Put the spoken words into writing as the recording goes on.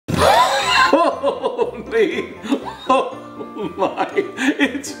me. Oh my,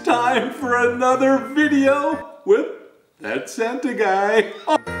 it's time for another video with that Santa guy.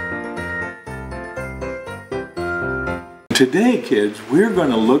 Today, kids, we're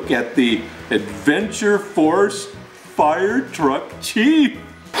going to look at the Adventure Force Fire Truck Chief.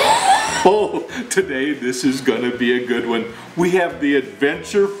 Oh, today this is going to be a good one. We have the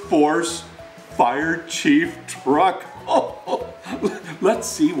Adventure Force Fire Chief Truck. Oh, let's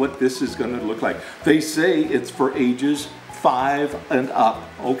see what this is going to look like. They say it's for ages 5 and up.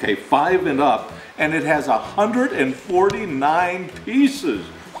 Okay, 5 and up. And it has 149 pieces.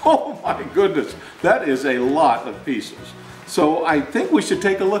 Oh my goodness, that is a lot of pieces. So I think we should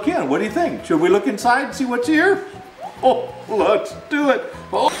take a look in. What do you think? Should we look inside and see what's here? Oh, let's do it.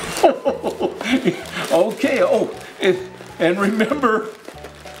 Oh. Okay, and remember,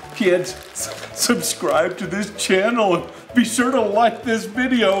 kids, subscribe to this channel. Be sure to like this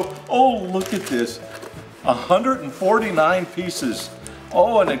video. Oh, look at this. 149 pieces.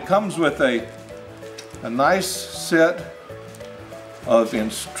 Oh, and it comes with a nice set of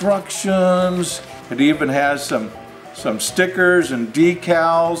instructions. It even has some stickers and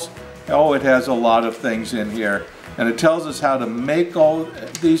decals. Oh, it has a lot of things in here. And it tells us how to make all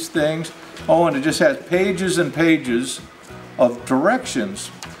these things. Oh, and it just has pages and pages of directions.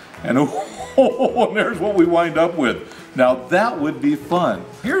 And oh, and there's what we wind up with. Now that would be fun.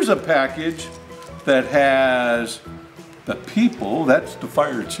 Here's a package that has the people. That's the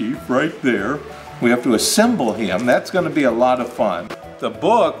fire chief right there. We have to assemble him. That's going to be a lot of fun. The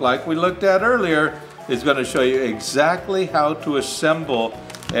book, like we looked at earlier, is going to show you exactly how to assemble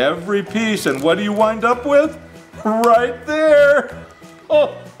every piece. And what do you wind up with? Right there.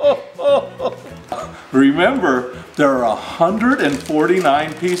 Remember, there are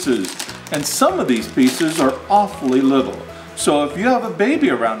 149 pieces, and some of these pieces are awfully little. So if you have a baby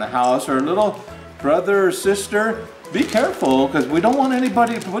around the house or a little brother or sister, be careful, because we don't want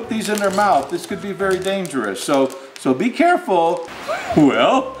anybody to put these in their mouth. This could be very dangerous. So be careful.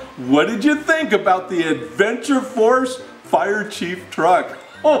 Well, what did you think about the Adventure Force Fire Chief Truck?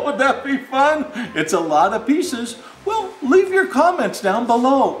 Oh, would that be fun? It's a lot of pieces. Well, leave your comments down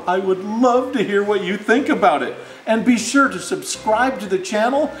below. I would love to hear what you think about it. And be sure to subscribe to the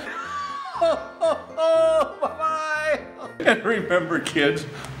channel. Bye-bye. And remember, kids,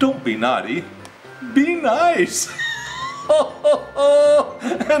 don't be naughty. Be nice.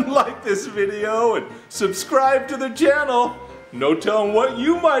 And like this video and subscribe to the channel. No telling what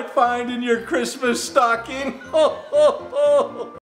you might find in your Christmas stocking.